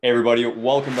Hey everybody,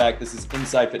 welcome back. This is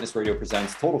Inside Fitness Radio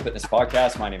presents Total Fitness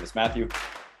Podcast. My name is Matthew.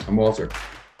 I'm Walter.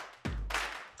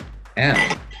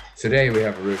 And today we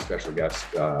have a really special guest,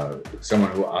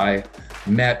 someone who I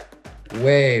met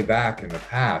way back in the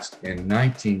past in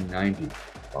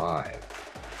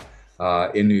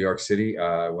 1995 in New York City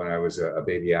when I was a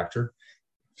baby actor.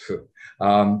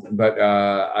 But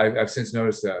I've since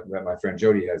noticed that my friend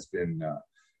Jodie has been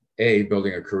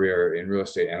building a career in real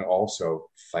estate and also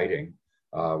fighting,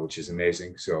 which is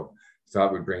amazing. So I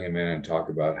thought we'd bring him in and talk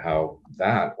about how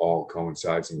that all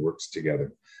coincides and works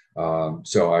together.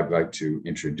 So I'd like to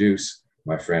introduce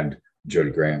my friend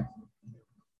Jodie Graham.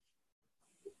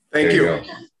 Thank you.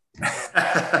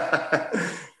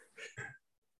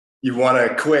 You want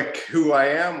a quick who I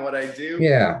am, what I do?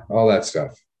 Yeah, all that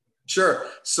stuff. Sure.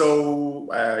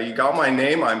 So you got my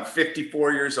name. I'm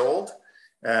 54 years old.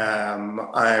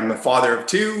 I'm a father of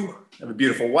two. I have a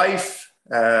beautiful wife,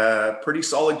 pretty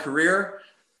solid career.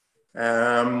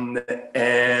 And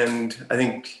I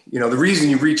think, the reason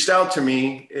you reached out to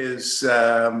me is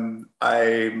I'm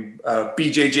a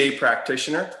BJJ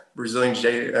practitioner, Brazilian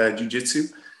Jiu-Jitsu.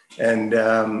 And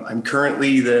I'm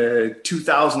currently the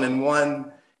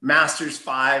 2001 Masters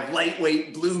 5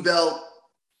 lightweight blue belt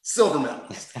silver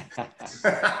medalist.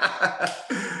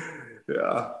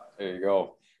 Yeah. There you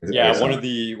go. Yeah, one of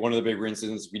the big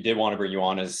reasons we did want to bring you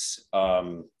on is,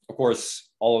 of course,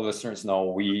 all of the listeners know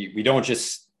we don't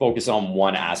just focus on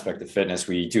one aspect of fitness.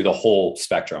 We do the whole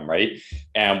spectrum, right?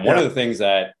 And one of the things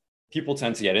that people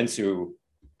tend to get into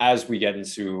as we get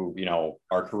into,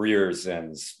 our careers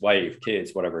and life,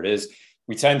 kids, whatever it is,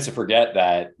 we tend to forget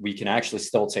that we can actually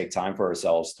still take time for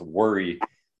ourselves to worry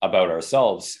about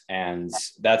ourselves. And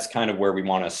that's kind of where we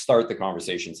want to start the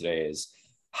conversation today is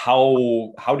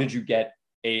how did you get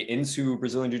into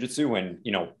Brazilian Jiu-Jitsu? And,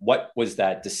 what was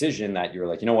that decision that you're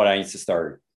like, I need to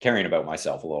start caring about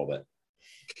myself a little bit?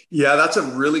 Yeah, that's a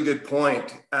really good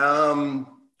point.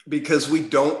 Because we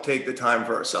don't take the time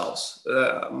for ourselves,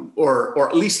 or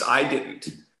at least I didn't.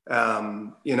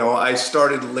 I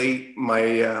started late.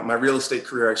 My real estate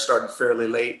career, I started fairly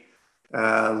late,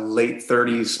 late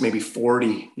 30s, maybe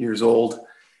 40 years old.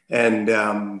 And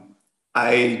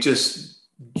I just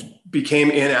became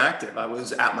inactive. I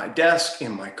was at my desk,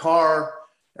 in my car,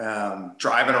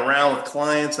 driving around with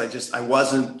clients. I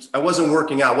wasn't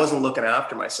working out. I wasn't looking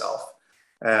after myself.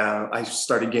 I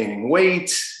started gaining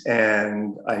weight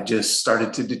and I just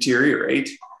started to deteriorate.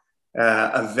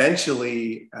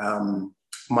 Eventually,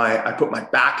 I put my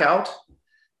back out.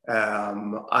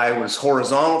 I was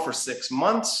horizontal for 6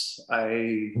 months.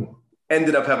 I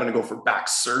ended up having to go for back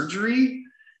surgery,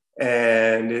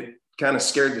 and it kind of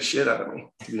scared the shit out of me,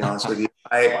 to be honest with you.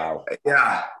 Wow.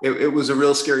 Yeah, it was a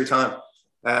real scary time.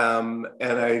 And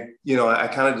I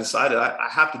kind of decided I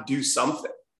have to do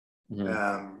something.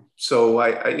 Mm-hmm. So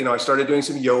I started doing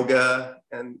some yoga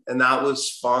and that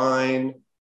was fine.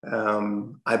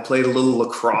 I played a little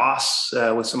lacrosse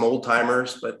with some old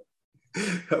timers, but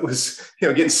that was,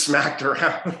 getting smacked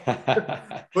around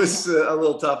was a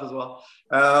little tough as well.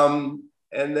 And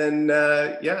then,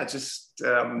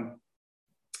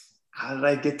 how did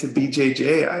I get to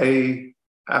BJJ?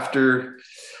 After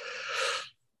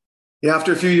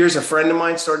a few years, a friend of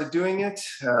mine started doing it.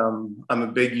 I'm a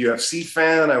big UFC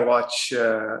fan. I watch,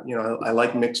 I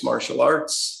like mixed martial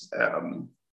arts.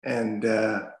 And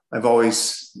I've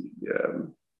always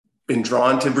been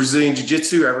drawn to Brazilian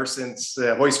Jiu-Jitsu ever since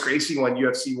Royce Gracie won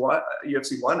UFC 1. I thought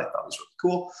it was really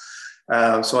cool.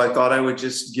 So I thought I would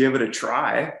just give it a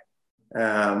try.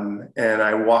 And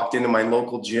I walked into my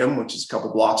local gym, which is a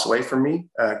couple blocks away from me,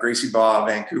 Gracie Bar,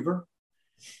 Vancouver,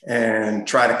 and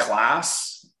tried a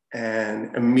class.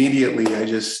 And immediately I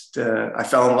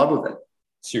fell in love with it.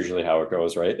 It's usually how it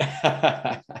goes, right?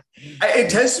 It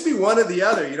tends to be one or the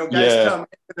other. Guys come in and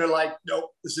they're like,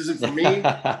 nope, this isn't for me.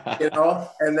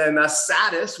 And then us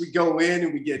sadists, we go in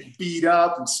and we get beat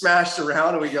up and smashed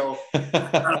around and we go,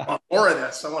 I want more of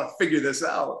this. I want to figure this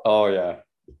out. Oh, yeah.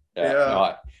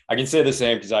 No, I can say the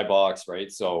same because I box,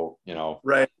 right? So,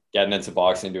 right. Getting into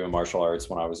boxing, doing martial arts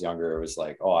when I was younger, it was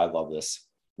like, oh, I love this.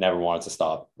 Never wanted to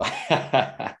stop.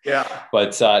 Yeah.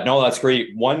 But no, that's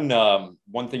great. One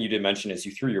thing you did mention is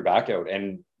you threw your back out,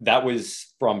 and that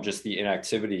was from just the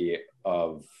inactivity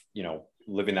of,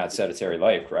 living that sedentary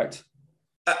life, correct?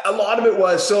 A lot of it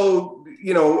was. So,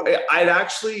 I'd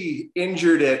actually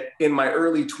injured it in my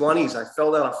early 20s. I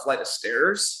fell down a flight of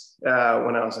stairs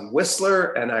when I was in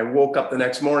Whistler, and I woke up the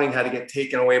next morning, had to get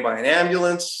taken away by an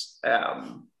ambulance.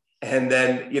 And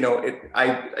then,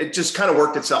 it just kind of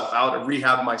worked itself out. I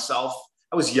rehabbed myself.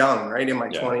 I was young, right? In my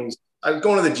 20s. I was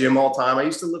going to the gym all the time. I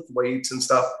used to lift weights and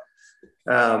stuff.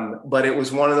 But it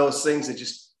was one of those things that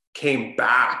just came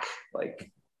back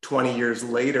like 20 years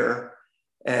later,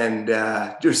 and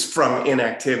just from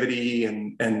inactivity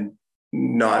and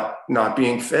not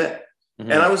being fit.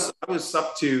 Mm-hmm. And I was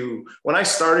up to, when I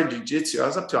started jiu-jitsu, I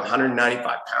was up to 195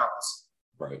 pounds.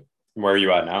 Right. Where are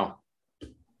you at now?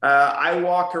 I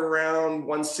walk around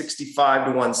 165 to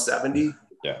 170.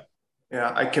 Yeah.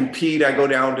 Yeah. I compete. I go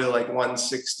down to like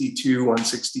 162,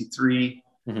 163.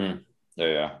 Mm-hmm.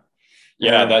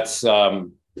 Yeah. That's,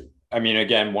 I mean,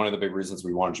 again, one of the big reasons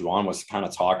we wanted you on was to kind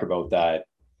of talk about that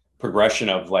progression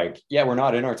of like, yeah, we're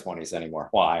not in our 20s anymore.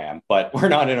 Well, I am, but we're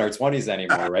not in our 20s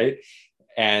anymore. Right.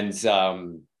 And,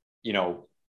 you know,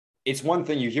 it's one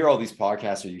thing, you hear all these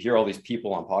podcasts or you hear all these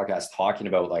people on podcasts talking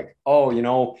about like, oh, you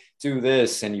know, do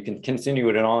this and you can continue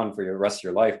it on for the rest of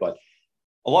your life. But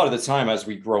a lot of the time as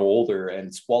we grow older,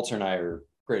 and Walter and I are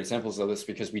great examples of this,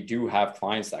 because we do have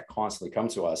clients that constantly come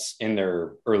to us in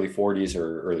their early 40s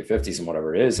or early 50s and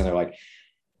whatever it is. And they're like,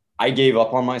 I gave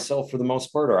up on myself for the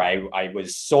most part, or I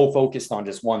was so focused on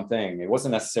just one thing. It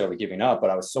wasn't necessarily giving up, but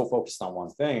I was so focused on one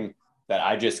thing that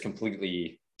I just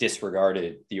completely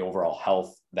disregarded the overall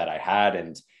health that I had.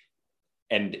 And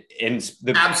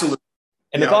the absolutely.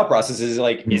 And the thought process is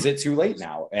like, is it too late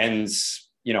now? And,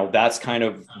 you know, that's kind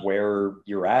of where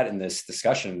you're at in this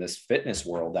discussion, this fitness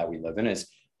world that we live in, is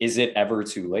it ever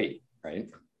too late? Right.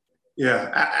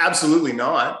 Yeah, absolutely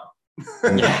not.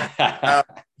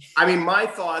 I mean, my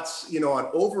thoughts, you know, on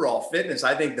overall fitness,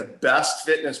 I think the best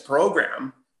fitness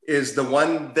program is the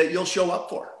one that you'll show up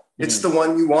for. Mm-hmm. It's the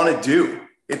one you want to do.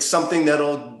 It's something that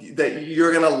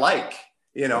you're going to like,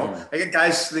 you know. Mm-hmm. I get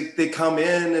guys, they come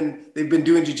in and they've been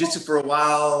doing jiu-jitsu for a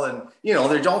while and, you know,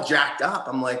 they're all jacked up.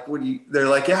 I'm like, they're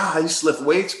like, yeah, I used to lift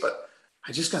weights, but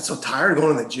I just got so tired of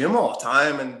going to the gym all the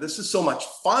time. And this is so much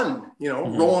fun, you know,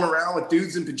 mm-hmm. rolling around with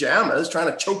dudes in pajamas,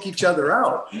 trying to choke each other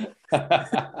out.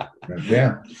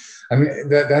 Yeah. I mean,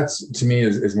 that's to me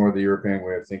is more the European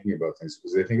way of thinking about things,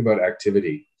 because they think about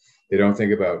activity. They don't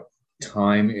think about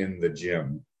time in the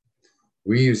gym.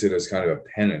 We use it as kind of a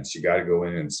penance. You got to go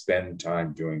in and spend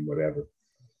time doing whatever.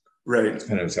 Right. It's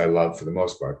penance I love for the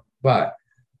most part. But,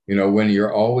 you know, when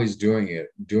you're always doing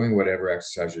whatever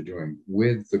exercise you're doing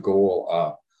with the goal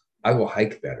of, I will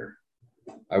hike better,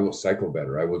 I will cycle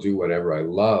better, I will do whatever I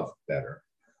love better,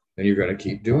 then you're going to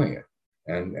keep doing it.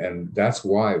 And that's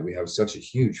why we have such a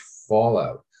huge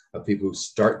fallout of people who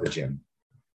start the gym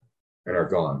and are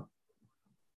gone.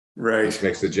 Right. Which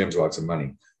makes the gyms lots of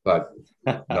money, but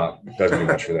doesn't do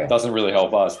much for them. Doesn't really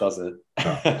help us, does it?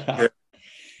 No.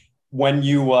 When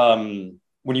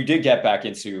you did get back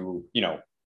into, you know,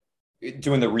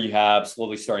 doing the rehab,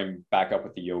 slowly starting back up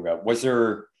with the yoga, was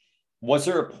there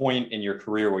a point in your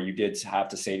career where you did have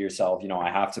to say to yourself, you know, I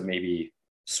have to maybe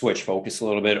switch focus a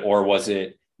little bit? Or was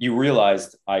it you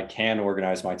realized I can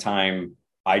organize my time,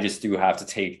 I just do have to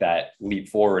take that leap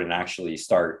forward and actually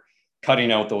start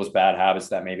cutting out those bad habits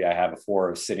that maybe I had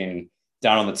before of sitting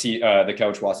down on the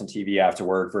couch watching TV after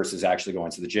work versus actually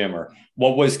going to the gym? Or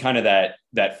what was kind of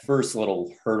that first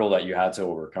little hurdle that you had to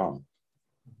overcome?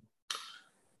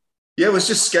 Yeah, it was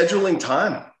just scheduling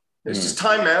time. It's just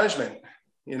time management,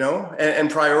 you know, and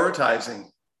prioritizing.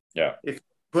 Yeah. If you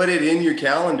put it in your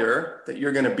calendar that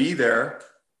you're going to be there,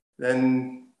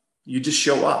 then you just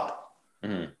show up.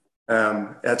 Mm-hmm.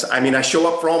 I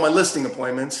show up for all my listing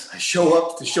appointments. I show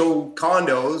up to show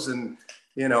condos and,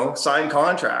 you know, sign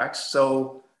contracts.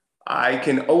 So I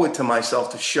can owe it to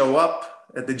myself to show up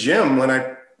at the gym when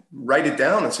I write it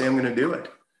down and say, I'm going to do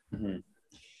it. Mm-hmm.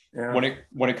 Yeah.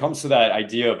 When it comes to that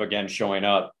idea of, again, showing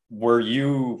up, was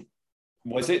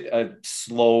it a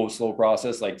slow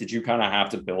process? Like, did you kind of have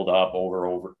to build up over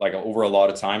a lot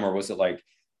of time? Or was it like,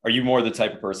 are you more the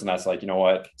type of person that's like, you know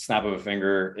what, snap of a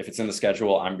finger, if it's in the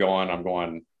schedule, I'm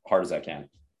going hard as I can?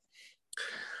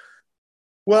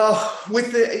 Well,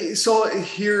 so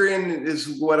herein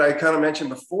is what I kind of mentioned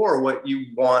before, what you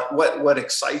want, what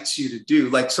excites you to do.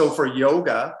 Like, so for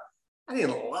yoga, I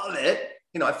didn't love it.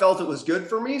 You know, I felt it was good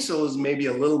for me. So it was maybe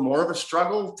a little more of a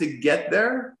struggle to get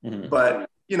there. Mm-hmm. But,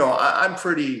 you know, I'm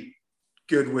pretty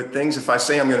good with things. If I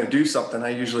say I'm going to do something, I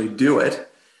usually do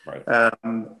it. Right.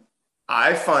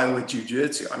 I find with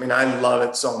jiu-jitsu, I mean, I love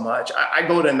it so much. I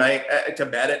go to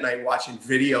bed at night watching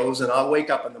videos, and I'll wake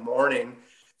up in the morning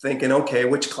thinking, okay,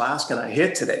 which class can I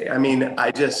hit today? I mean,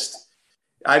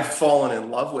 I've fallen in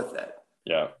love with it.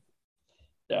 Yeah.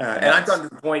 Yeah. And I've gotten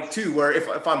to the point too, where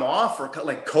if I'm off, or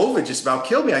like COVID just about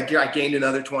killed me, I gained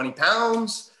another 20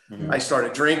 pounds. Mm-hmm. I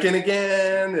started drinking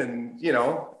again. And, you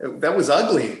know, that was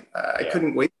ugly. I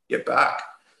couldn't wait to get back.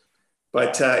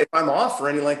 But if I'm off for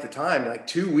any length of time, like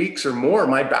 2 weeks or more,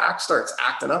 my back starts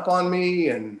acting up on me.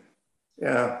 And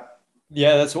yeah.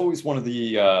 Yeah, that's always one of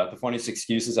the funniest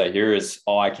excuses I hear is,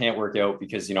 oh, I can't work out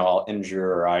because I'll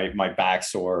injure or my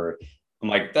back's sore. I'm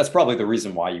like, that's probably the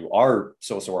reason why you are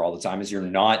so sore all the time is you're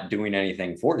not doing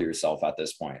anything for yourself at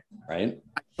this point, right?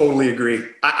 Totally agree.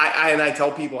 And I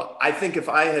tell people, I think if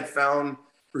I had found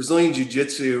Brazilian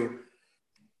Jiu-Jitsu,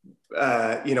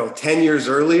 10 years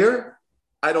earlier,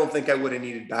 I don't think I would have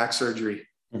needed back surgery.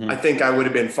 I think I would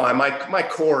have been fine. My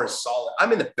core is solid.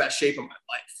 I'm in the best shape of my life.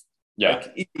 Yeah.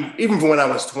 Like even from when I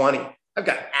was 20, I've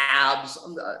got abs.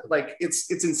 Like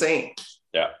it's insane.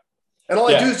 Yeah. And all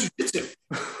I do is jiu-jitsu.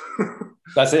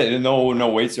 That's it. No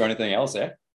weights or anything else, eh?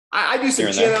 I do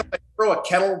some chin up. I throw a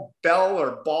kettlebell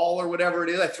or ball or whatever it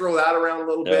is. I throw that around a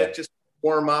little bit, just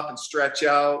warm up and stretch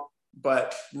out.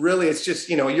 But really, it's just,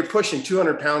 you're pushing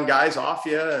 200-pound guys off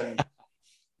you. And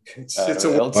it's a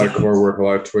lot of core work, a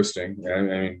lot of twisting.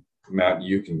 And I mean, Matt,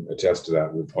 you can attest to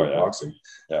that with boxing.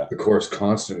 Yeah. The core is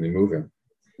constantly moving.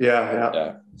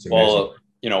 Yeah. Well,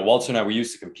 Walter and I, we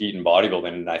used to compete in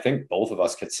bodybuilding. And I think both of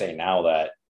us could say now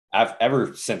that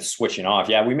ever since switching off,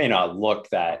 we may not look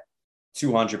that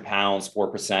 200 pounds,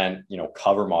 4%,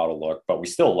 cover model look, but we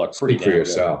still look pretty damn for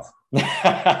yourself.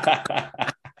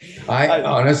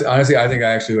 Honestly, I think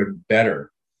I actually look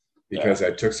better because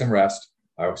I took some rest.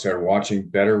 I started watching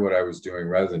better what I was doing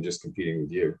rather than just competing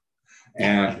with you.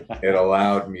 And it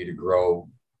allowed me to grow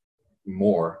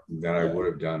more than I would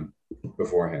have done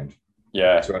beforehand.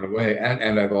 Yeah. So in a way,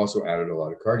 and I've also added a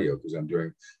lot of cardio because I'm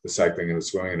doing the cycling and the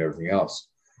swimming and everything else.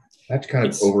 That kind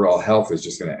of overall health is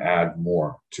just going to add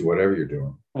more to whatever you're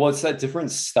doing. Well, it's that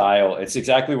different style. It's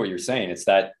exactly what you're saying. It's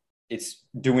that it's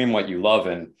doing what you love.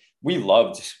 And we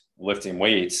loved lifting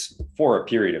weights for a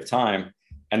period of time.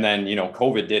 And then,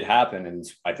 COVID did happen. And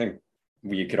I think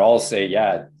we could all say,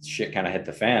 shit kind of hit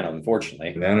the fan,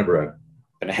 unfortunately. Banana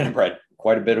bread,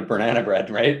 quite a bit of banana bread,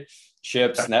 right?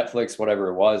 Chips, Netflix, whatever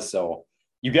it was. So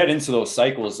you get into those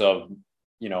cycles of,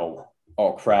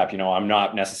 oh crap, I'm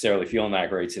not necessarily feeling that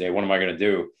great today. What am I going to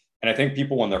do? And I think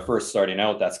people, when they're first starting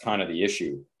out, that's kind of the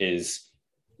issue is,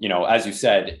 as you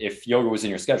said, if yoga was in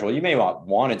your schedule, you may not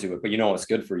want to do it, but it's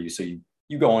good for you. So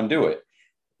you go and do it.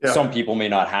 Yeah. Some people may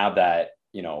not have that,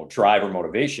 drive or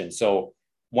motivation. So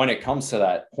when it comes to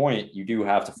that point, you do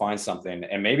have to find something.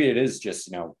 And maybe it is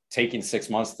just, taking 6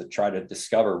 months to try to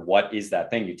discover what is that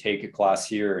thing. You take a class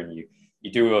here and you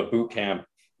do a boot camp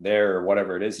there or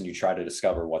whatever it is, and you try to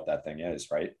discover what that thing is,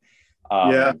 right?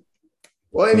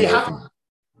 Well, and you have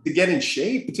to get in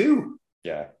shape too.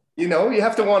 Yeah. You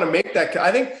have to want to make that.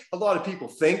 I think a lot of people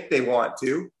think they want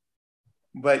to,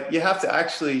 but you have to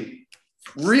actually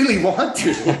really want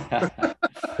to.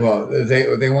 Well,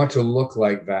 they want to look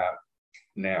like that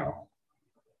now.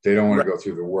 They don't want to go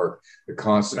through the work, the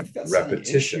constant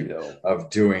repetition of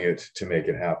doing it to make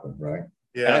it happen, right?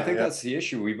 Yeah, and I think that's the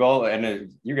issue. We've all,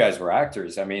 and you guys were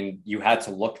actors. I mean, you had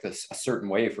to look a certain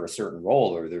way for a certain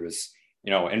role, or there was,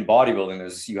 in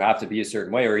bodybuilding, you have to be a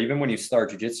certain way. Or even when you start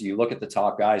jiu-jitsu, you look at the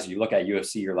top guys, you look at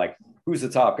UFC, you're like, who's the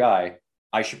top guy?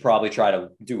 I should probably try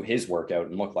to do his workout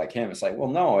and look like him. It's like, well,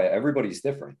 no, everybody's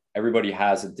different. Everybody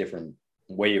has a different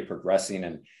way of progressing,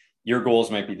 and your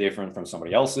goals might be different from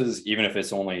somebody else's, even if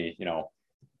it's only,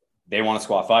 they want to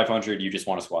squat 500, you just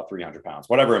want to squat 300 pounds,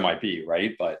 whatever it might be.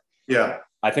 Right. But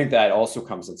I think that also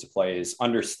comes into play is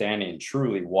understanding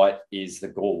truly what is the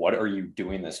goal? What are you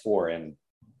doing this for? And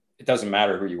it doesn't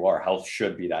matter who you are. Health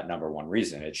should be that number one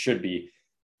reason. It should be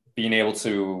being able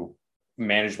to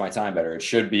manage my time better. It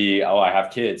should be, oh, I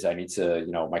have kids. I need to,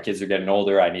 my kids are getting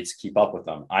older. I need to keep up with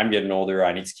them. I'm getting older.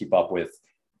 I need to keep up with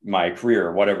my career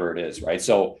or whatever it is. Right.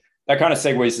 So that kind of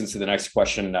segues into the next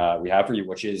question we have for you,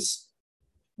 which is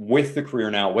with the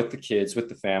career now, with the kids, with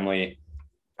the family,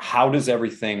 how does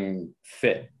everything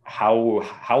fit?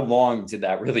 How long did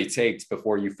that really take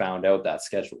before you found out that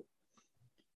schedule?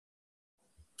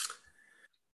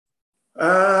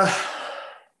 Yeah,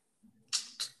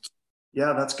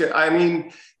 that's good. I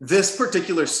mean, this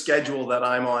particular schedule that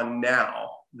I'm on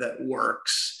now that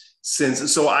works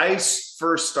so I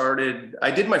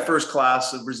did my first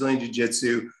class of Brazilian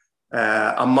Jiu-Jitsu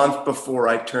a month before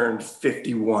I turned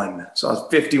 51. So I was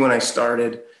 50 when I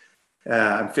started.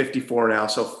 I'm 54 now.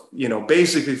 So,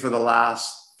 basically for the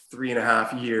last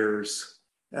 3.5 years,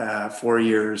 4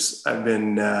 years,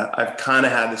 I've kind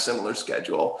of had a similar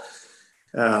schedule.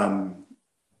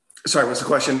 Sorry, what's the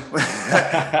question?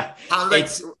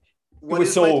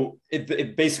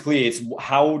 Basically it's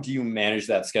how do you manage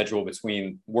that schedule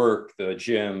between work, the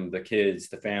gym, the kids,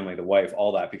 the family, the wife,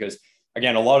 all that? Because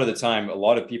again, a lot of the time, a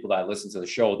lot of people that listen to the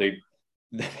show, the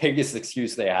biggest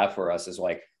excuse they have for us is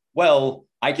like, well,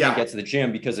 I can't get to the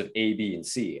gym because of A, B, and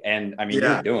C. And I mean,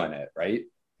 you're doing it, right?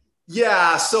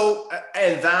 Yeah. So,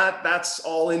 and that's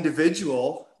all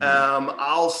individual.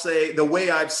 I'll say the way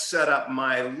I've set up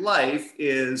my life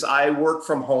is I work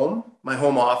from home, my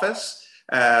home office.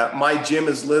 My gym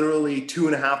is literally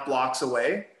 2.5 blocks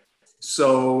away.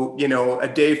 So, a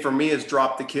day for me is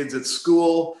drop the kids at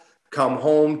school, come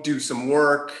home, do some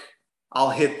work.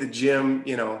 I'll hit the gym.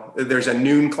 There's a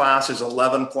noon class, there's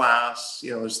 11 class,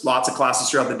 there's lots of classes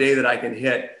throughout the day that I can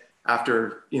hit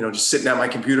after, just sitting at my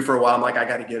computer for a while. I'm like, I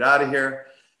got to get out of here.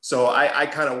 So I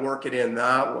kind of work it in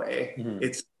that way.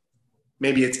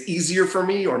 Maybe it's easier for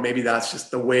me, or maybe that's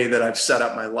just the way that I've set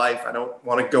up my life. I don't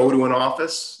want to go to an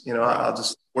office, I'll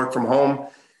just work from home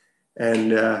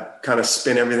and kind of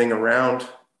spin everything around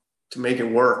to make it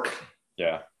work.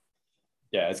 Yeah.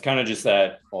 Yeah. It's kind of just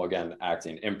that, well, again,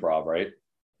 acting, improv, right?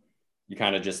 You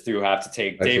kind of just do have to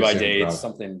take day by day.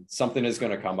 Something is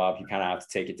going to come up. You kind of have to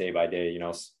take it day by day,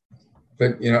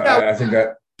 But, I think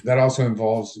that also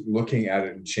involves looking at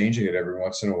it and changing it every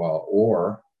once in a while.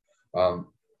 Or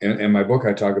in my book,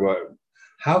 I talk about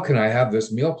how can I have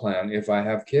this meal plan if I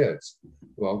have kids?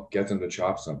 Well, get them to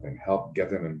chop something, help get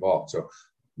them involved. So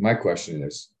my question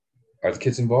is, are the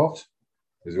kids involved?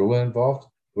 Is Ula involved?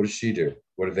 What does she do?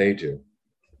 What do they do?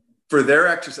 For their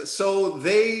exercise. So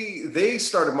they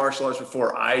started martial arts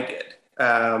before I did.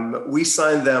 We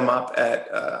signed them up at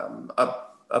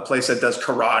a place that does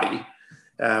karate.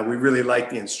 We really liked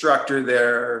the instructor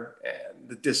there and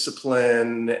the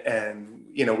discipline, and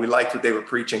we liked what they were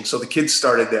preaching. So the kids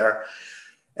started there,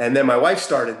 and then my wife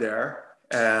started there.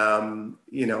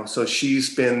 So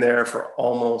she's been there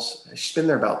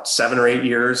about 7 or 8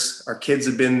 years. Our kids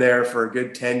have been there for a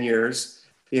good 10 years,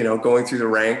 going through the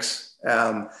ranks.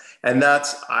 And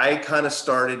I kind of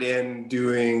started in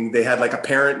they had like a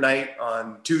parent night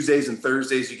on Tuesdays and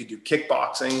Thursdays. You could do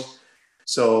kickboxing.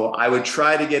 So I would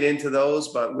try to get into those,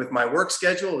 but with my work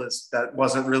schedule, that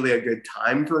wasn't really a good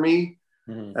time for me.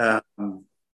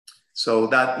 So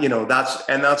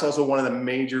that's also one of the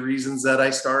major reasons that I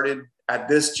started at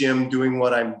this gym doing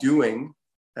what I'm doing,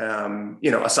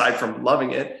 aside from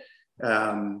loving it,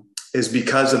 is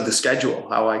because of the schedule,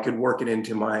 how I could work it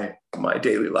into my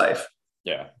daily life.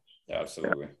 Yeah,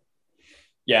 absolutely.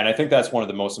 Yeah. And I think that's one of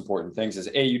the most important things is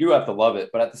you do have to love it,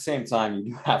 but at the same time, you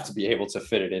do have to be able to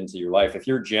fit it into your life. If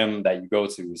your gym that you go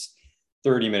to is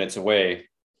 30 minutes away,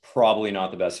 probably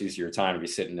not the best use of your time to be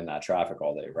sitting in that traffic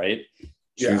all day, right?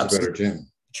 Choose a better gym.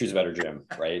 Choose a better gym,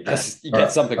 right? You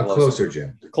get something closer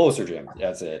gym. Closer gym.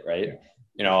 That's it, right?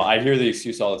 Yeah. I hear the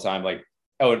excuse all the time, like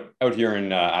out here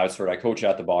in Abbotsford, I coach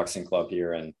at the boxing club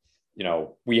here, and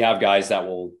we have guys that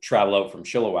will travel out from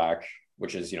Chilliwack,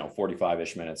 which is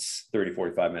 45-ish minutes,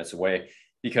 45 minutes away,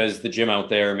 because the gym out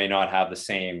there may not have the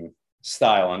same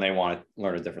style and they want to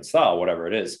learn a different style, whatever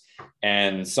it is.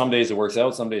 And some days it works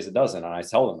out, some days it doesn't. And I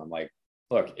tell them, I'm like,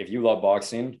 look, if you love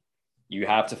boxing, you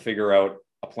have to figure out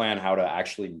a plan how to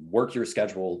actually work your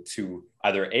schedule to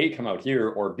either A, come out here,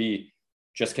 or B,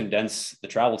 just condense the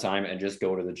travel time and just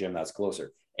go to the gym that's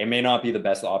closer. It may not be the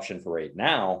best option for right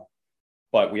now,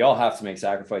 but we all have to make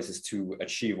sacrifices to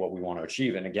achieve what we want to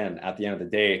achieve. And again, at the end of the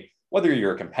day, whether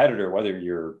you're a competitor, whether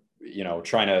you're,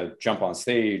 trying to jump on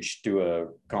stage, do a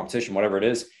competition, whatever it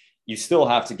is, you still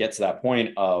have to get to that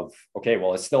point of, okay,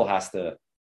 well, it still has to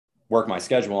work my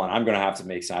schedule and I'm going to have to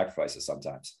make sacrifices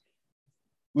sometimes.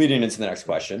 Leading into the next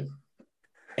question.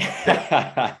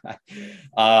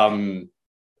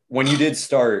 When you did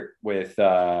start with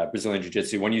Brazilian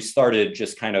Jiu-Jitsu, when you started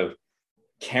just kind of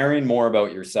caring more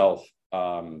about yourself,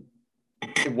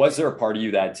 was there a part of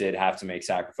you that did have to make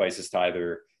sacrifices to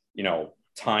either,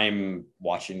 time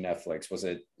watching Netflix? Was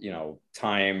it,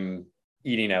 time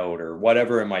eating out or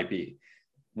whatever it might be?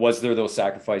 Was there those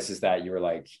sacrifices that you were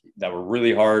like, that were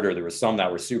really hard, or there was some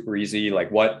that were super easy? Like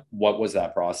what was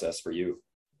that process for you?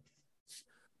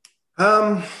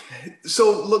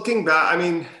 So looking back,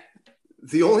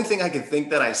 the only thing I can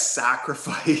think that I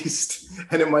sacrificed,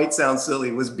 and it might sound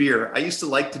silly, was beer. I used to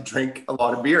like to drink a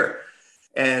lot of beer,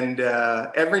 and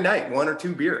every night, 1 or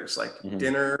 2 beers, like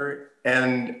dinner.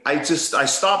 And I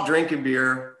stopped drinking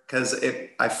beer because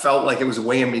I felt like it was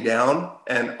weighing me down.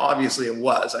 And obviously it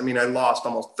was. I lost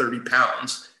almost 30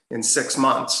 pounds in 6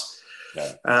 months.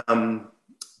 Yeah.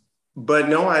 But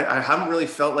no, I haven't really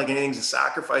felt like anything's a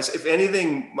sacrifice. If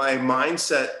anything, my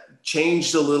mindset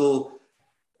changed a little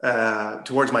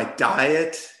towards my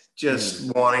diet,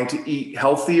 just wanting to eat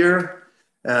healthier.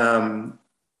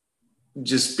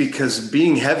 Just because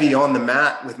being heavy on the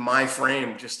mat with my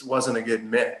frame just wasn't a good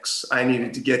mix. I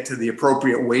needed to get to the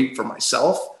appropriate weight for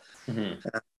myself.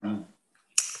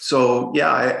 So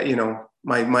yeah,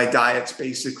 my diet's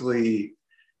basically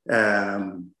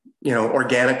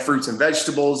organic fruits and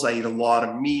vegetables. I eat a lot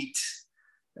of meat.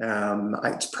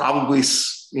 It's probably,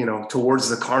 towards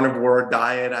the carnivore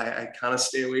diet. I kind of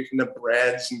stay away from the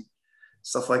breads and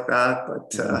stuff like that.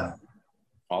 But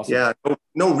awesome. Yeah,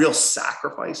 no real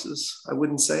sacrifices, I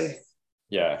wouldn't say.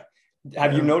 Yeah.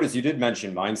 Have you noticed, you did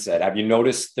mention mindset. Have you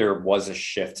noticed there was a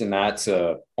shift in that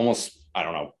to almost, I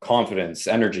don't know, confidence,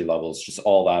 energy levels, just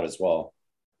all that as well?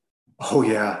 Oh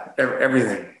yeah,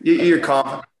 everything. You're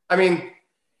confident. I mean,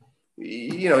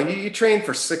 you train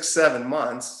for 6-7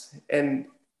 months and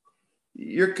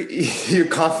your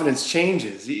confidence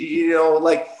changes.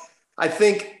 Like I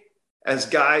think as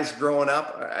guys growing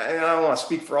up, and I don't want to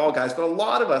speak for all guys, but a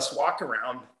lot of us walk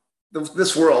around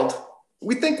this world,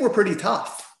 we think we're pretty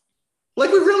tough. Like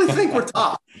we really think we're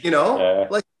tough, Yeah.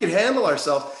 like we can handle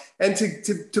ourselves. And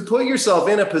to put yourself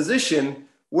in a position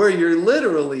where you're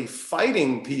literally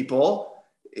fighting people,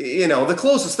 the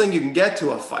closest thing you can get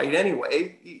to a fight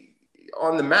anyway,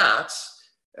 on the mats,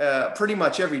 pretty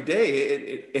much every day,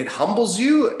 it humbles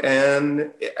you,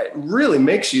 and it really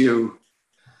makes you,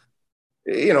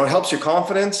 it helps your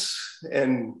confidence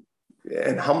and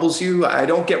humbles you. I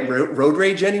don't get road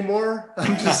rage anymore.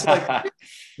 I'm just like,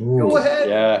 go ahead.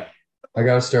 Yeah. I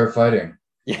got to start fighting.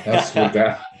 Yeah. That's what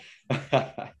that.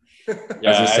 Yeah,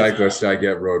 As a cyclist, I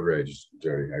get road rage,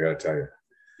 Jodie. I got to tell you.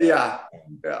 Yeah.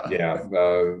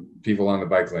 People on the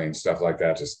bike lane, stuff like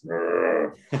that. Just,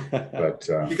 but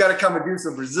you got to come and do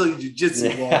some Brazilian jiu-jitsu.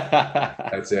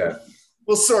 That's it.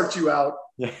 We'll sort you out.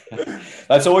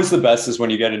 That's always the best, is when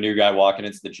you get a new guy walking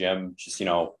into the gym, just,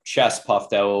 chest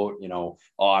puffed out, oh,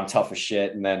 I'm tough as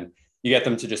shit. And then you get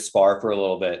them to just spar for a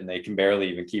little bit and they can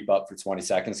barely even keep up for 20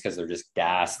 seconds because they're just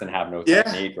gassed and have no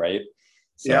technique. Right.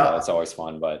 So it's always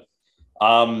fun. But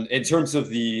in terms of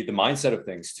the mindset of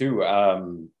things too,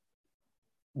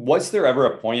 was there ever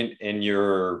a point in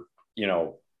your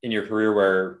career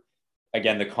where,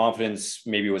 again, the confidence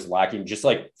maybe was lacking, just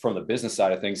like from the business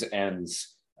side of things, and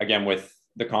again, with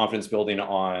the confidence building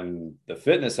on the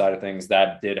fitness side of things,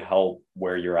 that did help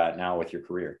where you're at now with your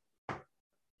career?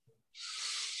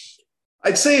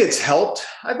 I'd say it's helped.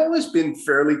 I've always been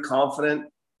fairly confident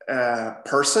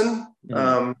person,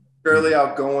 fairly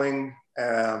outgoing.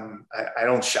 I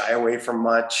don't shy away from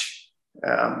much,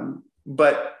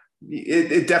 but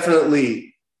it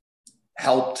definitely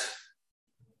helped,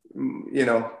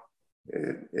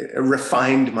 it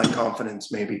refined my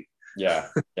confidence maybe. Yeah.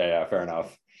 Fair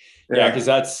enough. Yeah. Cause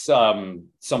that's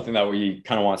something that we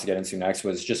kind of want to get into next,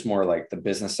 was just more like the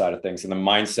business side of things and the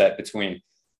mindset between,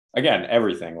 again,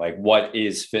 everything. Like, what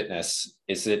is fitness?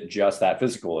 Is it just that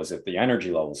physical? Is it the energy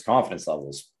levels, confidence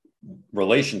levels,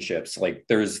 relationships? Like,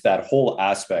 there's that whole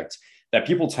aspect that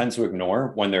people tend to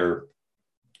ignore when they're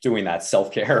doing that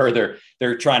self-care, or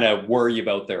they're trying to worry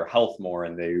about their health more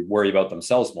and they worry about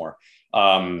themselves more.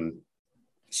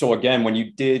 So again, when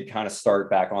you did kind of start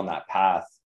back on that path,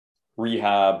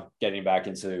 rehab, getting back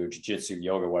into jiu-jitsu,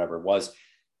 yoga, whatever it was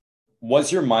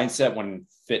your mindset when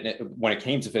it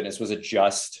came to fitness, was it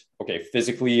just, okay,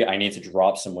 physically, I need to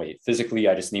drop some weight. Physically,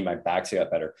 I just need my back to get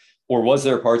better? Or was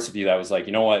there parts of you that was like,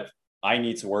 you know what, I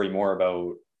need to worry more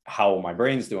about how my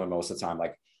brain's doing most of the time?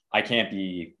 Like, I can't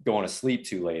be going to sleep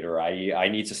too late, or I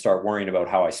need to start worrying about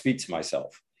how I speak to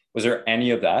myself. Was there any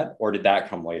of that, or did that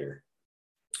come later?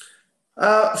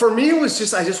 For me, it was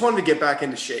just, I just wanted to get back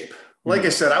into shape. Like I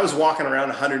said, I was walking around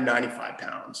 195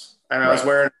 pounds and I was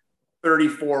wearing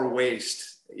 34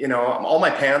 waist, all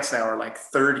my pants now are like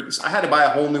 30s. I had to buy a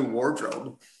whole new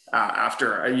wardrobe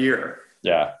after a year.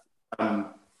 Yeah.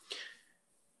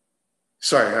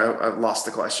 Sorry, I lost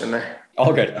the question there.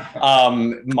 All good.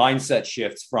 Mindset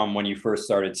shifts from when you first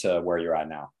started to where you're at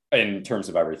now in terms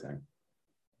of everything.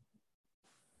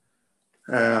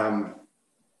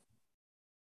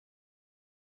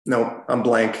 No, I'm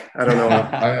blank. I don't know.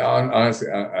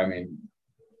 Honestly, I mean,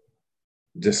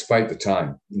 despite the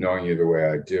time, knowing you the way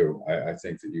I do, I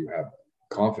think that you have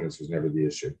confidence was never the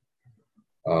issue.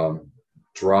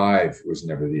 Drive was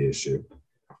never the issue.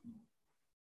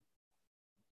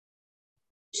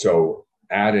 So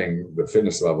adding the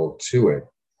fitness level to it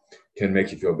can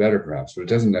make you feel better, perhaps, but it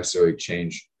doesn't necessarily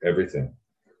change everything.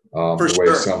 The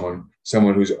way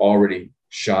someone who's already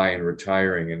shy and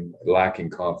retiring and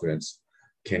lacking confidence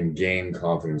can gain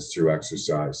confidence through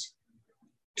exercise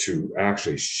to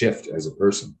actually shift as a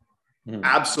person.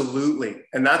 Absolutely.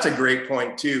 And that's a great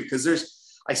point too,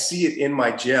 because I see it in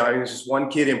my gym. I mean, there's just one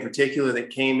kid in particular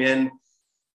that came in,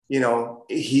 he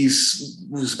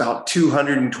was about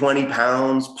 220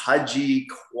 pounds, pudgy,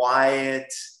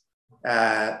 quiet,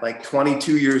 like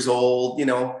 22 years old,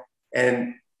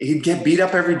 and he'd get beat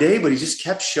up every day, but he just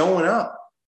kept showing up,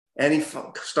 and he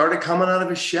started coming out of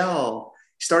his shell.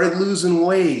 started losing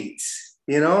weight,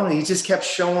 he just kept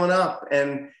showing up,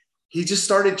 and he just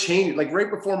started changing, like right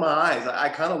before my eyes. I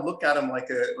kind of look at him like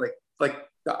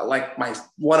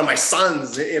one of my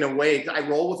sons in a way. I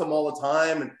roll with him all the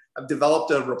time, and I've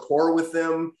developed a rapport with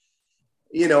him.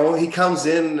 He comes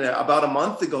in about a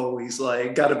month ago. He's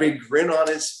like, got a big grin on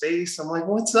his face. I'm like,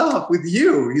 what's up with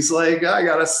you? He's like, I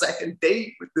got a second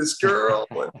date with this girl.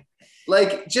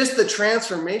 Like, just the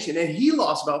transformation. And he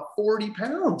lost about 40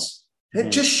 pounds.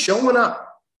 And just showing up,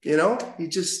 he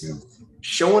just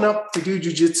showing up to do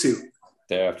jujitsu.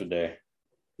 Day after day.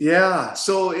 Yeah.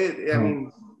 So it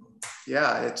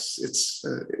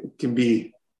can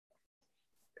be,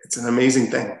 it's an amazing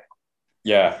thing.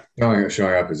 Yeah.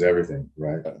 Showing up is everything,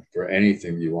 right? For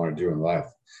anything you want to do in life.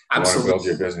 You Absolutely. want to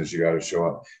build your business, you got to show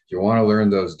up. If you want to learn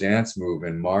those dance move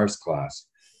in Mars class,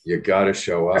 you got to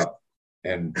show up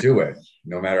and do it,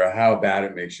 no matter how bad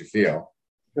it makes you feel.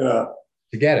 Yeah.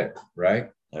 To get it, right?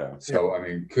 Yeah. So, I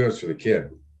mean, kudos for the kid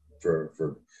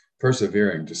for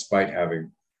persevering despite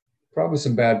having probably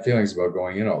some bad feelings about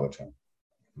going in all the time.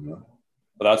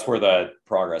 But that's where that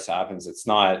progress happens. It's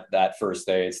not that first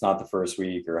day. It's not the first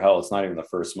week, or hell, it's not even the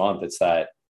first month. It's that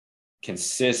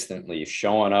consistently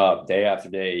showing up day after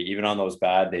day, even on those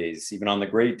bad days, even on the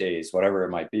great days, whatever it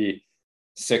might be,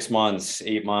 6 months,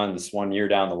 8 months, 1 year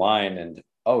down the line. And,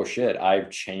 oh shit, I've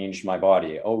changed my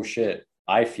body. Oh shit,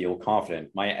 I feel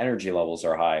confident. My energy levels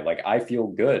are high. Like, I feel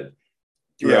good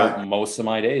throughout most of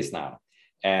my days now.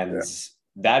 And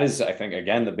that is, I think,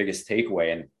 again, the biggest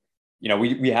takeaway. And,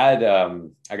 we had a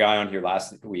guy on here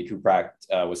last week who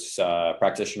was a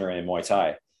practitioner in Muay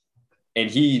Thai.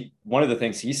 And one of the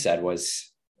things he said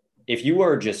was, if you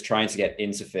are just trying to get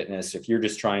into fitness, if you're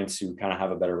just trying to kind of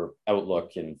have a better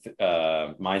outlook and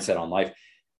mindset on life,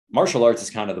 martial arts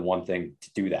is kind of the one thing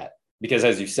to do that. Because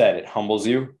as you said, it humbles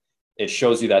you. It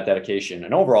shows you that dedication,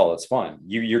 and overall it's fun.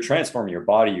 You're transforming your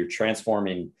body, you're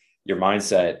transforming your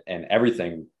mindset and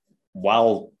everything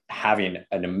while having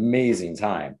an amazing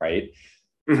time. Right.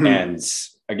 Mm-hmm. And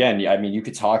again, I mean, you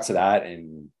could talk to that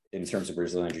in terms of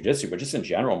Brazilian Jiu-Jitsu, but just in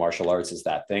general, martial arts is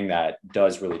that thing that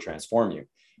does really transform you.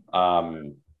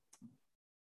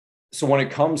 So when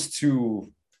it comes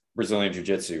to Brazilian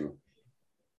Jiu-Jitsu,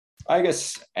 I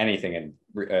guess anything in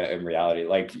reality,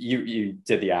 like you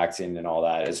did the acting and all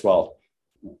that as well.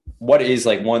 What is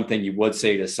like one thing you would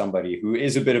say to somebody who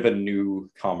is a bit of a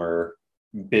newcomer,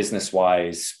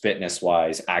 business-wise,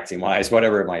 fitness-wise, acting-wise,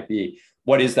 whatever it might be?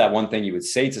 What is that one thing you would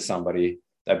say to somebody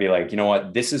that'd be like, you know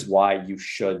what, this is why you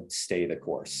should stay the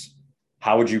course?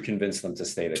 How would you convince them to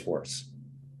stay the course?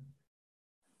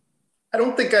 I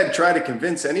don't think I'd try to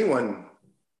convince anyone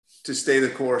to stay the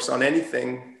course on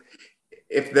anything.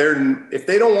 If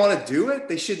they don't want to do it,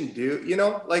 they shouldn't do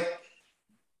it. Like,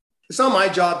 it's not my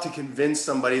job to convince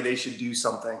somebody they should do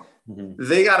something. Mm-hmm.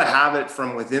 They got to have it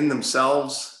from within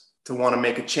themselves to want to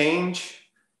make a change,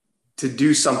 to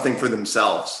do something for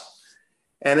themselves.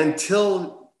 And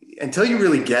until you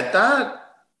really get that,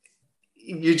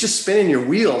 you're just spinning your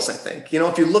wheels, I think.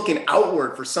 If you're looking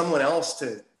outward for someone else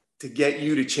to get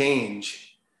you to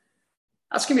change,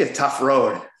 that's going to be a tough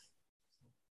road.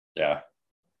 Yeah.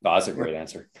 No, that's a great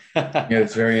answer. Yeah,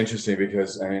 it's very interesting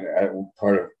because, I mean,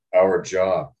 part of our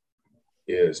job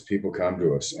is people come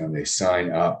to us and they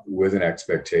sign up with an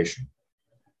expectation.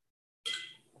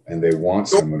 And they want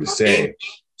someone to say,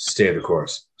 stay the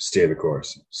course, stay the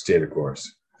course, stay the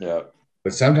course. Yeah.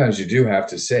 But sometimes you do have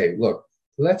to say, look,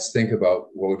 let's think about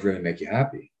what would really make you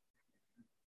happy.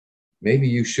 Maybe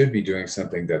you should be doing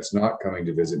something that's not coming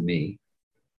to visit me,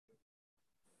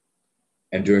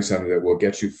 and doing something that will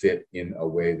get you fit in a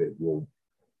way that will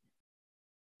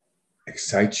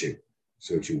excite you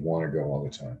so that you want to go all the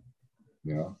time.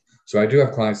 So I do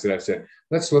have clients that I've said,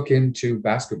 let's look into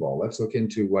basketball. Let's look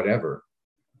into whatever.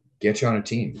 Get you on a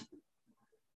team.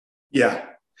 Yeah.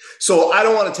 So I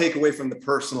don't want to take away from the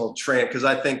personal trainer, because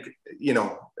I think,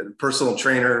 the personal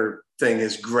trainer thing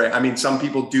is great. I mean, some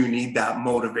people do need that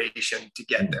motivation to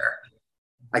get there.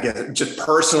 I guess just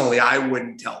personally, I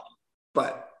wouldn't tell them.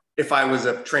 But if I was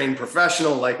a trained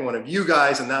professional like one of you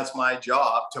guys, and that's my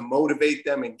job to motivate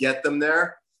them and get them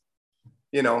there,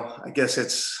 I guess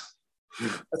that's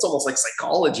almost like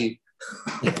psychology.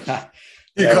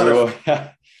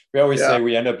 We always say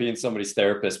we end up being somebody's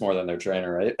therapist more than their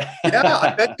trainer, right? Yeah,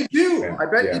 I bet you do. I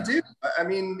bet you do. I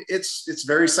mean, it's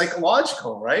very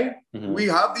psychological, right? Mm-hmm. We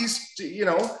have these, do you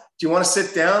want to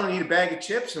sit down and eat a bag of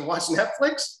chips and watch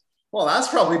Netflix? Well, that's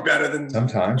probably better than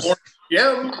sometimes.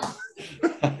 Yeah.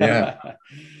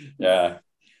 Yeah.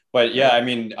 But yeah, I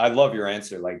mean, I love your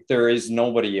answer. Like, there is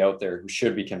nobody out there who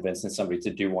should be convincing somebody to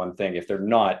do one thing if they're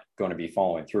not going to be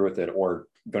following through with it or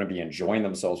going to be enjoying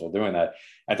themselves while doing that.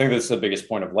 I think that's the biggest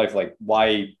point of life. Like,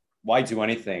 why do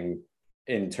anything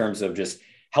in terms of just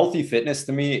healthy fitness?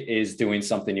 To me, is doing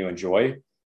something you enjoy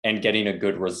and getting a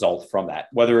good result from that,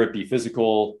 whether it be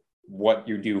physical, what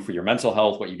you do for your mental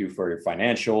health, what you do for your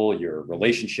financial, your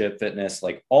relationship fitness,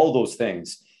 like all those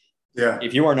things. Yeah.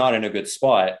 If you are not in a good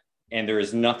spot and there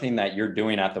is nothing that you're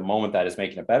doing at the moment that is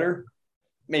making it better,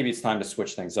 maybe it's time to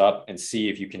switch things up and see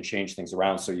if you can change things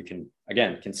around so you can,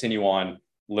 again, continue on,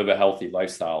 live a healthy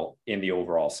lifestyle in the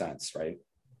overall sense, right?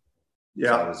 Yeah.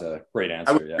 So that was a great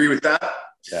answer. I would agree with that.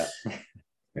 Yeah.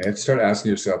 And start asking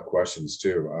yourself questions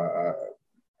too.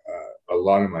 A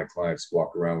lot of my clients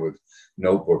walk around with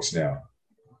notebooks now.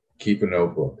 Keep a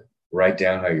notebook. Write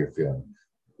down how you're feeling,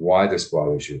 why this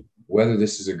bothers you, whether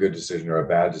this is a good decision or a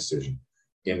bad decision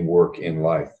in work, in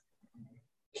life.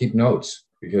 Keep notes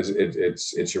because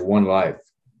it's your one life.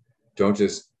 Don't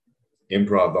just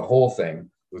improv the whole thing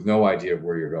with no idea of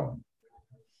where you're going.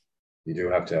 You do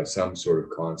have to have some sort of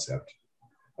concept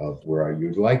of where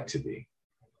you'd like to be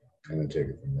and then take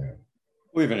it from there.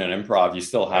 Well, even in improv, you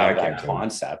still have that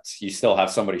concept. You still have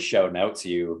somebody shouting out to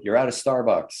you, you're at a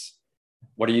Starbucks.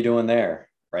 What are you doing there?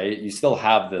 Right? You still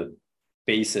have the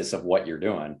basis of what you're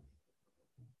doing.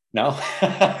 No?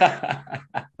 I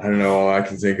don't know. All I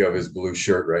can think of is blue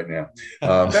shirt right now.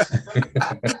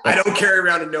 I don't carry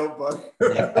around a notebook.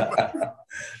 But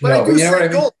I do you know what I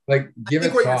mean? goals. Like, give I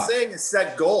think it what thought. you're saying is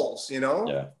set goals, you know?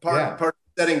 Yeah. Part of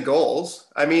setting goals.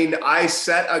 I mean, I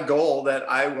set a goal that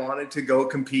I wanted to go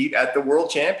compete at the World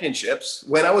Championships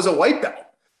when I was a white belt.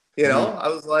 You know, I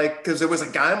was like, because there was a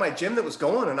guy in my gym that was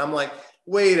going, and I'm like,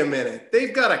 wait a minute,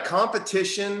 they've got a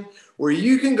competition where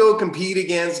you can go compete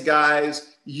against guys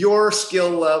your skill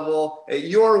level, at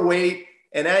your weight,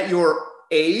 and at your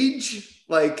age.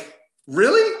 Like,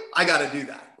 really? I got to do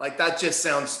that. Like, that just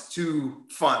sounds too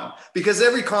fun, because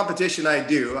every competition I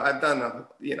do, I've done,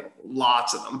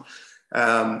 lots of them.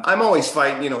 I'm always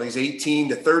fighting, these 18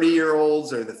 to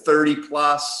 30-year-olds or the 30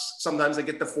 plus. Sometimes I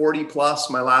get the 40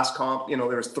 plus. My last comp, there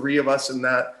was 3 of us in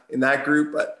that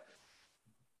group, but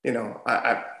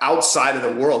I outside of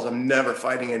the world, I'm never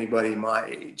fighting anybody my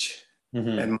age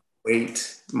and my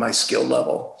weight, my skill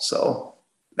level. So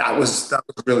that was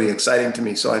really exciting to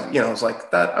me. So I was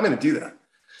like, that I'm going to do that.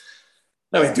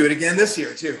 I'm going to do it again this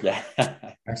year too. Yeah.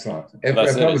 Excellent. It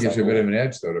probably gives you a bit of an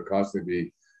edge though, to constantly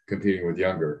be competing with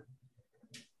younger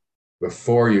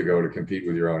before you go to compete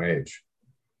with your own age.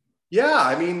 Yeah.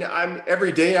 I mean,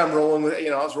 every day I'm rolling with,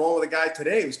 I was rolling with a guy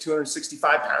today who's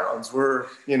 265 pounds.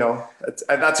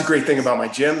 That's a great thing about my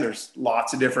gym. There's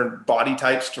lots of different body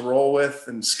types to roll with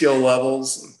and skill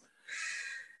levels.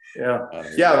 And,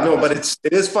 but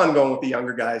it is fun going with the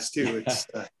younger guys too. It's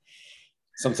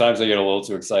sometimes I get a little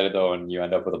too excited though, and you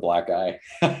end up with a black eye.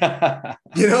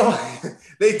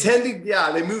 They tend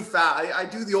to, they move fast. I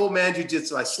do the old man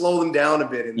jiu-jitsu. I slow them down a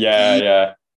bit.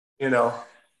 Yeah.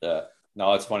 Yeah.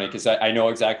 No, it's funny because I know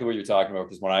exactly what you're talking about,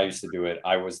 because when I used to do it,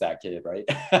 I was that kid, right?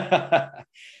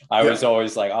 I was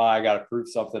always like, I got to prove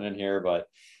something in here. But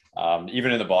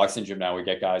even in the boxing gym now, we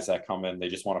get guys that come in, they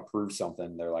just want to prove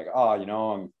something. They're like,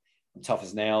 I'm tough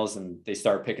as nails. And they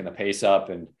start picking the pace up,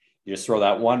 and you just throw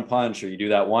that one punch or you do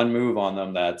that one move on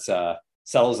them that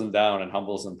settles them down and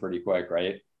humbles them pretty quick,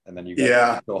 right? And then you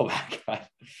get go back.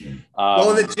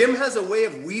 Well, and the gym has a way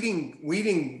of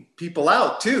weeding people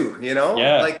out too,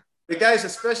 Yeah. Like the guys,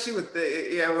 especially with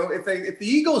if the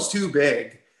ego's too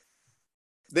big,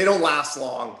 they don't last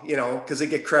long, because they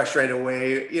get crushed right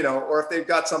away, or if they've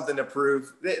got something to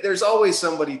prove, there's always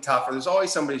somebody tougher. There's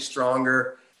always somebody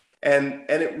stronger. And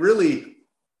it really,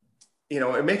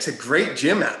 it makes a great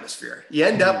gym atmosphere. You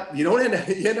end up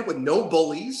with no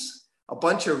bullies, a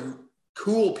bunch of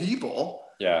cool people,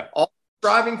 all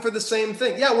striving for the same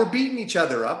thing. Yeah, we're beating each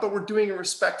other up, but we're doing it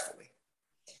respectfly.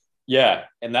 Yeah,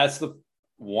 and that's the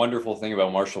wonderful thing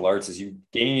about martial arts is you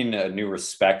gain a new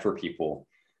respect for people,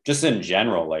 just in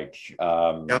general.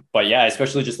 But yeah,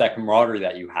 especially just that camaraderie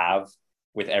that you have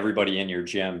with everybody in your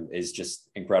gym is just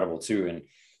incredible too. And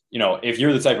if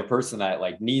you're the type of person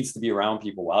that needs to be around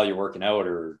people while you're working out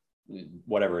or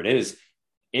whatever it is,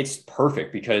 it's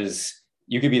perfect, because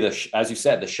you could be as you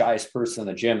said, the shyest person in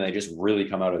the gym, and they just really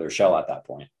come out of their shell at that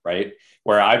point. Right.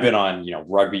 Where I've been on,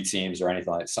 rugby teams or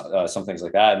anything like some things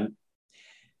like that. And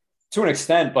to an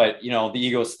extent, but the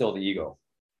ego is still the ego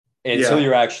until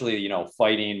you're actually,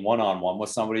 fighting one-on-one with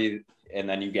somebody, and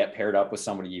then you get paired up with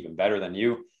somebody even better than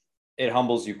you. It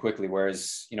humbles you quickly.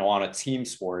 Whereas, on a team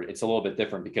sport, it's a little bit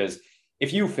different, because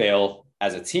if you fail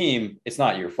as a team, it's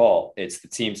not your fault. It's the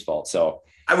team's fault. So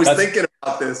I was thinking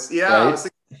about this. Yeah, right? I was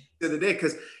thinking the other day,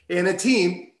 because in a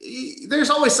team, there's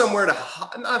always somewhere to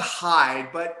not hide,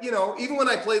 but you know, even when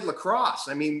I played lacrosse,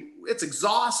 I mean, it's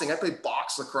exhausting. I played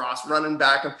box lacrosse, running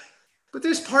back, but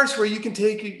there's parts where you can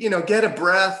take, you know, get a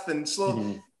breath and slow.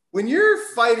 Mm-hmm. When you're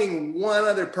fighting one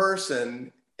other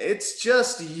person, it's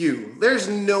just you. There's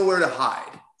nowhere to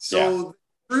hide. So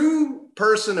the true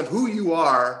person of who you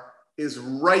are is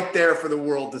right there for the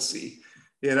world to see,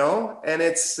 you know? And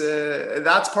it's,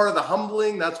 that's part of the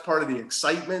humbling. That's part of the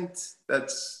excitement.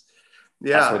 That's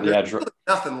where the edge. Really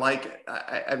nothing like it.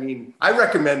 I mean, I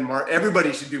recommend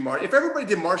everybody should do if everybody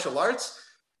did martial arts,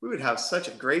 we would have such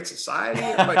a great society.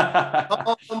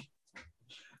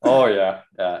 Oh yeah.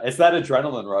 It's that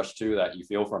adrenaline rush too that you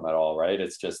feel from it all, right?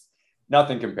 It's just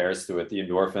nothing compares to it. The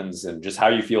endorphins and just how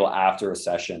you feel after a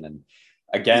session. And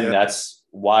again, that's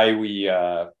why we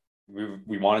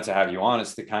wanted to have you on,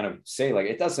 is to kind of say, like,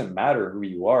 it doesn't matter who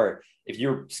you are. If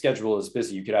your schedule is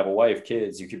busy, you could have a wife,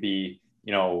 kids, you could be,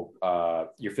 you know,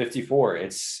 you're 54.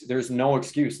 There's no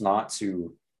excuse not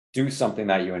to do something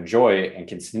that you enjoy and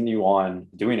continue on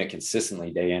doing it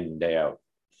consistently day in and day out.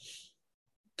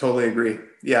 Totally agree.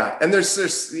 Yeah. And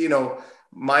there's, you know,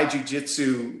 my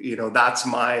jujitsu, you know, that's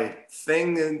my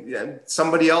thing. And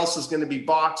somebody else is going to be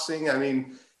boxing. I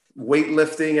mean,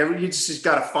 weightlifting, you just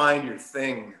got to find your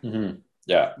thing. Mm-hmm.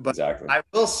 Yeah, but exactly. I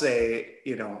will say,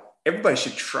 you know, everybody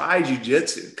should try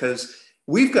jujitsu, because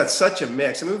we've got such a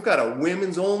mix. I mean, we've got a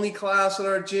women's only class at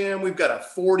our gym. We've got a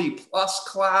 40+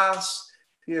 class.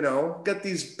 You know, got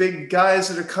these big guys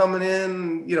that are coming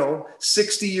in, you know,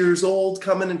 60 years old,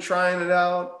 coming and trying it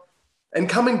out and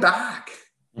coming back.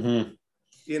 Mm-hmm.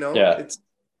 You know, it's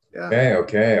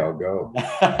okay, I'll go.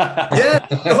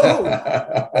 Go,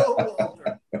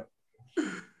 Walter.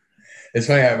 It's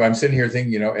funny. I'm sitting here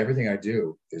thinking, you know, everything I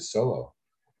do is solo.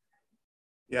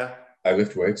 Yeah. I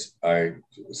lift weights, I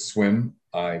swim,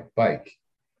 I bike.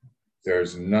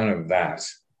 There's none of that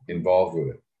involved with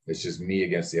it. It's just me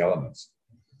against the elements.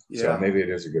 Yeah. So maybe it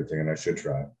is a good thing, and I should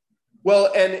try it. Well,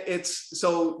 and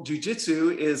so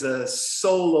jiu-jitsu is a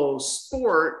solo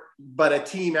sport, but a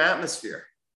team atmosphere.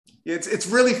 It's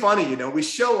really funny, you know. We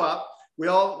show up, we're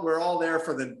all there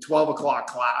for the 12 o'clock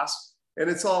class, and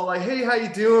it's all like, hey, how you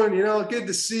doing? You know, good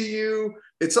to see you.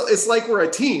 It's like we're a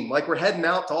team, like we're heading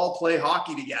out to all play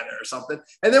hockey together or something.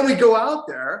 And then we go out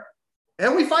there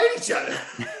and we fight each other.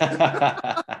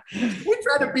 We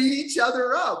try to beat each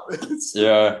other up.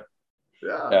 Yeah.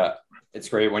 It's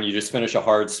great when you just finish a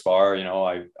hard spar. You know,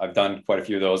 I've done quite a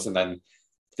few of those, and then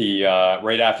the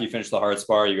right after you finish the hard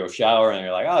spar, you go shower, and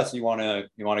you're like, oh, so you want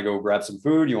to go grab some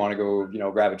food, you want to go, you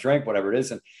know, grab a drink, whatever it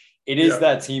is. And it is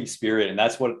that team spirit, and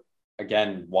that's what,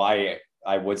 again, why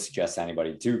I would suggest to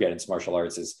anybody to get into martial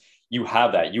arts is you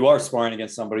have that. You are sparring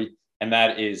against somebody, and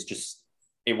that is just,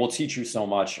 it will teach you so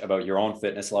much about your own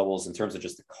fitness levels in terms of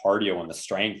just the cardio and the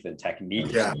strength and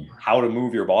technique, how to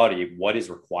move your body, what is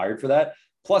required for that,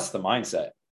 plus the mindset,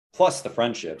 plus the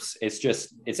friendships.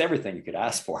 It's everything you could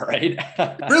ask for, right?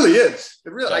 It really is.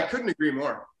 I couldn't agree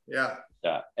more. Yeah.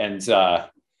 And,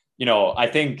 you know, I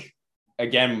think,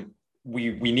 again,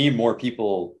 we need more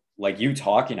people like you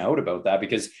talking out about that,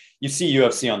 because you see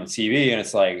UFC on the TV and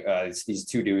it's like, it's these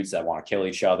two dudes that want to kill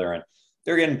each other, and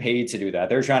they're getting paid to do that.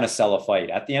 They're trying to sell a fight.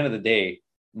 At the end of the day,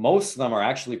 most of them are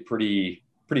actually pretty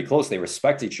close. They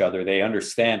respect each other. They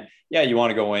understand, you want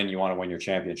to go in, you want to win your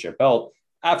championship belt.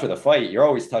 After the fight, you're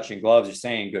always touching gloves. You're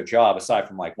saying good job, aside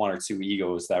from like one or two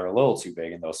egos that are a little too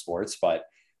big in those sports. But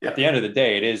at the end of the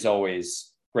day, it is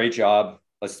always great job.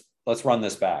 Let's run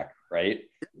this back. Right.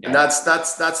 And that's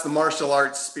the martial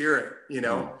arts spirit, you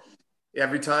know. Mm-hmm.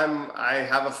 Every time I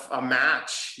have a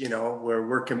match, you know,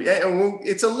 where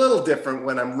it's a little different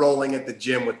when I'm rolling at the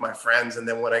gym with my friends. And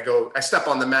then when I step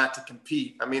on the mat to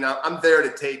compete, I mean, I'm there to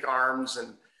take arms,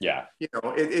 and, you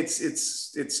know,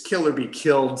 it's kill or be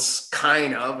killed,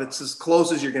 kind of. It's as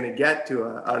close as you're going to get to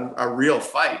a real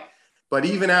fight. But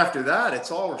even after that,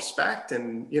 it's all respect.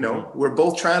 And, you know, we're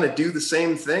both trying to do the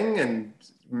same thing and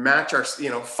match our, you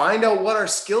know, find out what our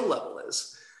skill level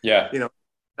is. Yeah. You know,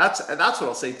 that's what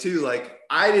I'll say too. Like,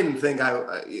 I didn't think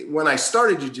when I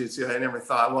started jiu-jitsu, I never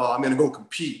thought, well, I'm going to go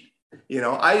compete. You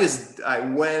know, I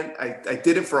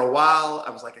did it for a while. I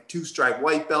was like a 2-stripe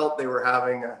white belt. They were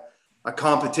having a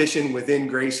competition within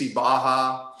Gracie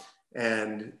Baja.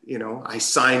 And, you know, I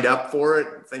signed up for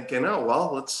it thinking, oh,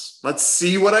 well, let's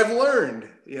see what I've learned,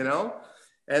 you know?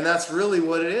 And that's really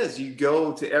what it is. You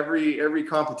go to every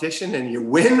competition and you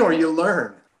win or you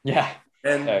learn. Yeah.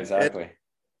 Exactly. And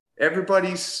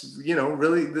everybody's, you know,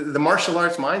 really the martial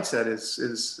arts mindset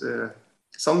is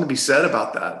something to be said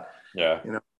about that. Yeah.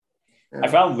 You know? I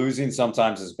found losing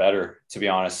sometimes is better, to be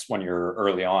honest, when you're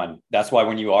early on. That's why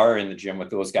when you are in the gym with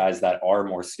those guys that are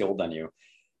more skilled than you,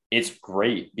 it's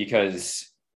great because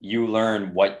you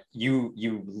learn what you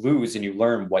lose and you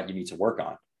learn what you need to work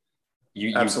on.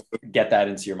 You get that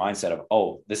into your mindset of,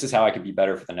 oh, this is how I could be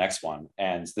better for the next one.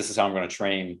 And this is how I'm going to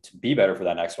train to be better for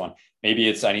that next one. Maybe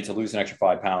it's, I need to lose an extra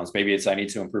 5 pounds. Maybe it's, I need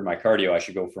to improve my cardio. I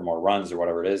should go for more runs or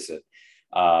whatever it is.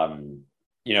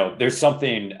 You know, there's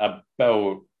something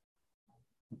about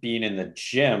being in the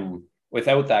gym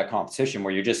without that competition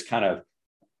where you're just kind of,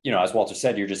 you know, as Walter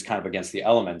said, you're just kind of against the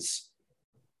elements.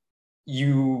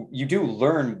 You do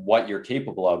learn what you're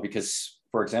capable of because,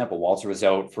 for example, Walter was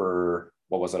out for,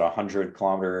 what was it,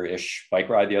 100-kilometer-ish bike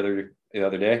ride the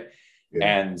other day. Yeah.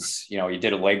 And, you know, he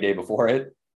did a leg day before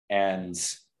it and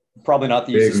probably not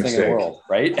the easiest thing in the world,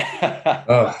 right?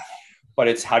 But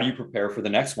it's how do you prepare for the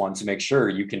next one to make sure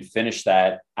you can finish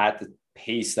that at the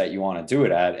pace that you want to do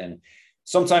it at. And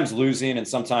sometimes losing and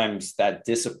sometimes that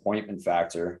disappointment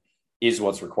factor is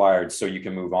what's required so you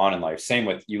can move on in life. Same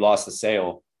with, you lost the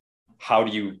sale. How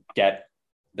do you get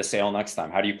the sale next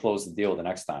time? How do you close the deal the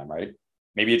next time, right?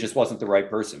 Maybe it just wasn't the right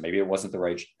person. Maybe it wasn't the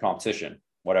right competition,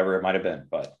 whatever it might have been,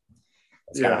 but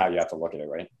that's kind of how you have to look at it,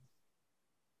 right?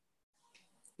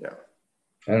 Yeah.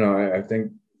 I don't know. I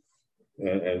think,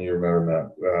 and you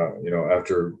remember, Matt, you know,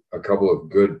 after a couple of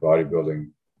good bodybuilding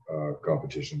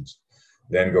competitions,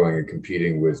 then going and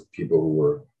competing with people who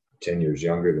were 10 years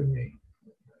younger than me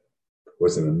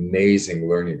was an amazing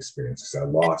learning experience because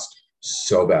I lost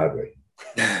so badly,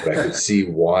 but I could see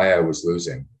why I was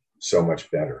losing so much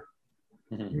better.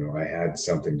 Mm-hmm. You know, I had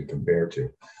something to compare to.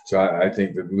 So I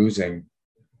think that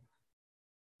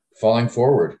falling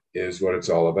forward is what it's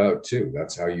all about too.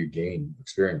 That's how you gain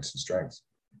experience and strength.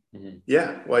 Mm-hmm.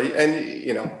 Yeah. Well, and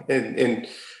you know, in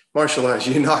martial arts,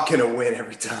 you're not going to win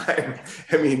every time.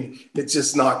 I mean, it's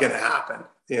just not going to happen.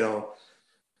 You know,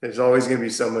 there's always going to be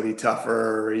somebody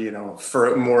tougher, you know,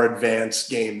 for a more advanced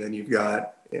game than you've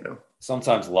got, you know.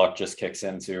 Sometimes luck just kicks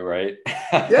in too, right?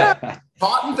 Yeah.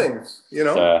 Caught in things, you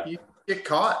know, you get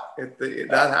caught.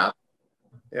 That happens.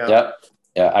 Yeah. Yep.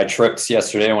 Yeah. I tripped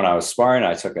yesterday when I was sparring.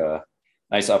 I took a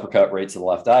nice uppercut right to the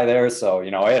left eye there. So, you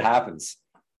know, it happens.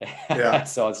 Yeah.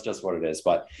 So it's just what it is.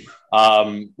 But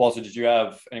Walter, did you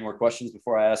have any more questions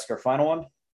before I ask our final one?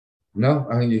 No,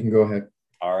 I think you can go ahead.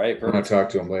 All right. Perfect. I'm going to talk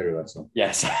to him later. That's all.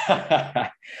 Yes.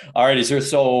 All righty, sir.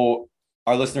 So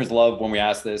our listeners love when we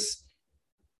ask this.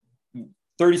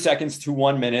 30 seconds to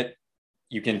 1 minute.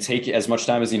 You can take as much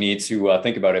time as you need to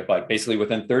think about it. But basically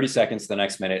within 30 seconds, the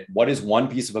next minute, what is one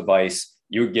piece of advice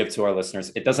you would give to our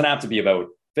listeners? It doesn't have to be about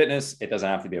fitness. It doesn't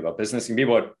have to be about business. It can be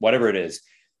about whatever it is.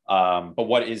 But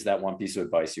what is that one piece of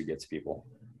advice you give to people?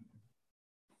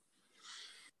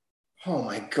 Oh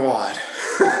my God.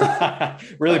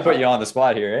 Really put you on the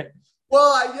spot here, eh?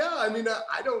 Well, yeah, I mean,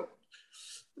 I don't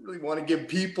really want to give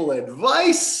people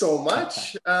advice so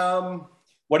much.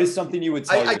 What is something you would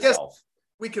tell yourself? I guess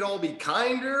we could all be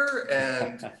kinder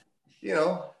and, you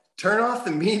know, turn off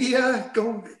the media,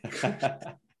 go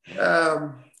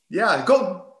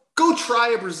try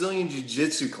a Brazilian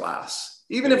Jiu-Jitsu class.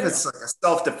 Even if it's like a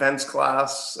self-defense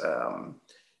class,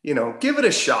 you know, give it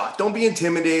a shot. Don't be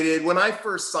intimidated. When I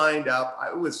first signed up,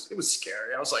 it was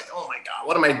scary. I was like, oh my God,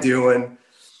 what am I doing?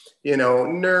 You know,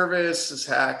 nervous as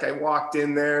heck. I walked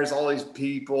in there, there's all these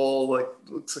people, like,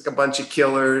 looks like a bunch of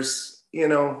killers, you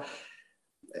know,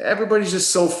 everybody's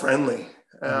just so friendly.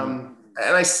 And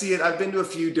I see it. I've been to a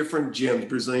few different gyms,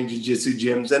 Brazilian Jiu-Jitsu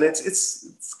gyms, and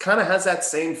it's kind of has that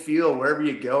same feel wherever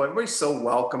you go. Everybody's so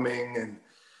welcoming.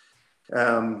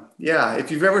 And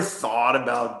if you've ever thought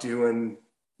about doing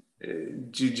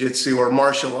jiu-jitsu or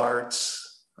martial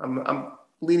arts, I'm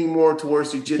leaning more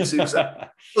towards jiu-jitsu.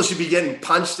 People should be getting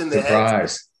punched in the head.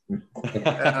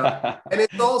 And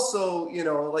it's also, you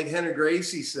know, like Henry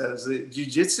Gracie says, that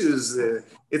jiu-jitsu is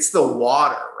it's the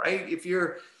water, right?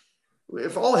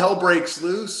 If all hell breaks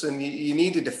loose and you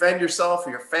need to defend yourself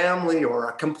or your family or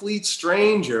a complete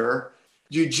stranger,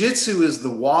 jiu-jitsu is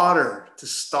the water to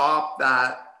stop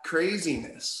that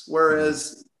craziness.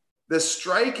 Whereas the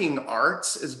striking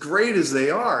arts, as great as they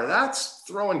are, that's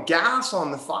throwing gas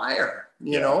on the fire.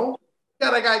 You know, you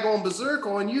got a guy going berserk,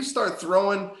 and you start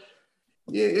throwing,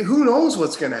 who knows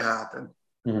what's going to happen.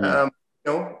 You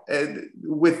know, and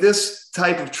with this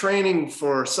type of training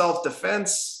for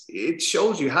self-defense, it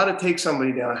shows you how to take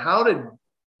somebody down, how to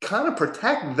kind of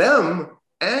protect them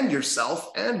and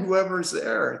yourself and whoever's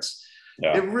there.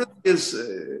 It really is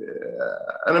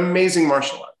an amazing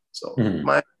martial art. So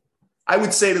I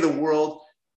would say to the world,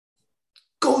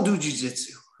 go do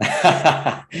jiu-jitsu.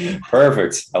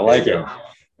 Perfect. I like it.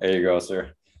 There you go,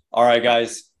 sir. All right,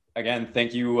 guys. again,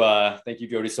 thank you,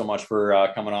 Jodie, so much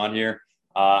for coming on here.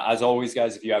 As always,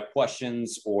 guys, if you have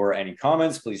questions or any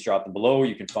comments, please drop them below.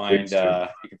 You can find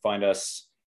us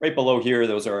right below here.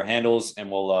 Those are our handles, and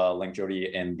we'll link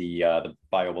Jodie in the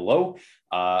bio below.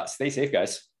 Stay safe,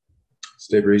 guys.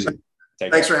 Stay breezy.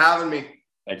 Thanks for having me.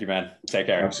 Thank you, man. Take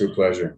care. Absolute pleasure.